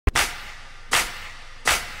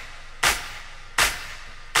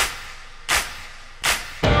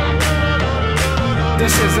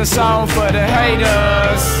This is a song for the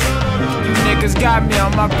haters. You niggas got me on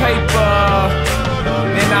my paper,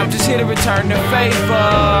 and I'm just here to return the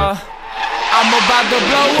favor. I'm about to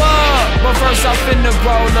blow up, but first I'm finna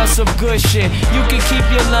roll up some good shit. You can keep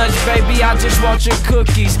your lunch, baby, I just want your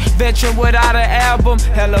cookies. Veteran without an album,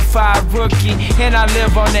 hella fire rookie. And I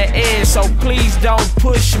live on the edge, so please don't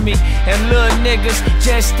push me. And little niggas,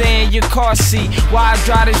 just stay in your car seat while I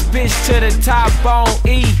drive this bitch to the top on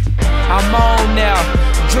E. I'm on now,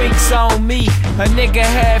 drinks on me. A nigga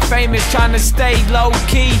had famous tryna stay low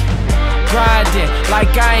key. Grinding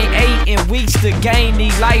like I ain't 8 in weeks to gain the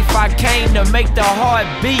life I came to make the heart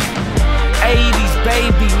beat. 80s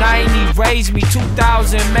baby, 90 raised me,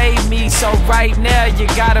 2000 made me, so right now you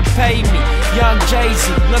gotta pay me. Young Jay-Z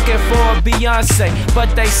looking for a Beyonce,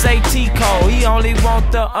 but they say T-Cole, he only want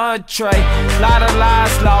the entree. Lot of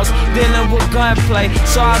lives lost, dealing with gunplay,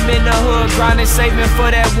 so I'm in the hood grinding, saving for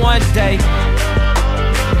that one day.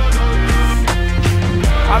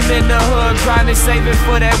 I'm in the hood grinding, saving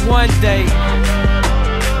for that one day.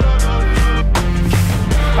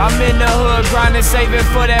 I'm in the hood grinding, saving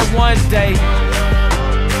for that one day.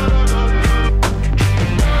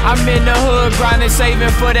 I'm in the hood grinding, saving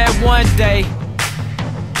for that one day.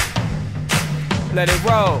 Let it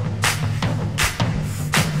roll.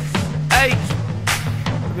 Hey,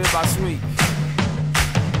 live by sweet.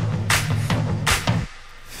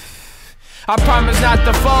 I promise not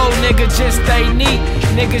to fold, nigga, just stay neat.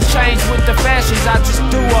 Niggas change with the fashions, I just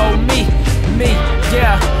do old me. Me,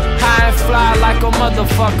 yeah, high and fly like a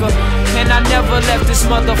motherfucker. And I never left this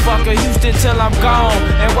motherfucker, Houston till I'm gone.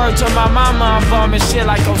 And word to my mama, I'm bombing shit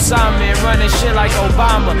like Osama and running shit like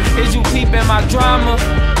Obama. Is you peeping my drama?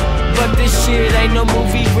 But this shit ain't no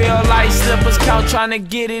movie, real life slippers count tryna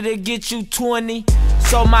get it to get you 20.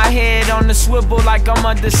 So my head on the swivel like I'm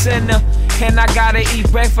under center. And I gotta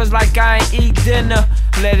eat breakfast like I ain't eat dinner.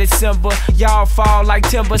 Let it simmer, y'all fall like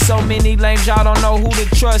timber. So many lames, y'all don't know who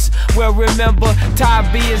to trust. Well remember,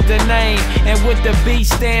 Ty.B is the name, and with the B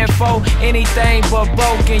stand for anything but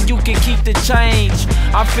broken, you can keep the change.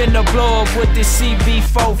 I'm finna blow up with this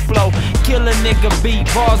CB4 flow. Kill a nigga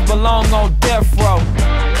beat, bars belong on death row.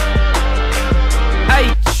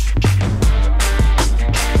 Hey.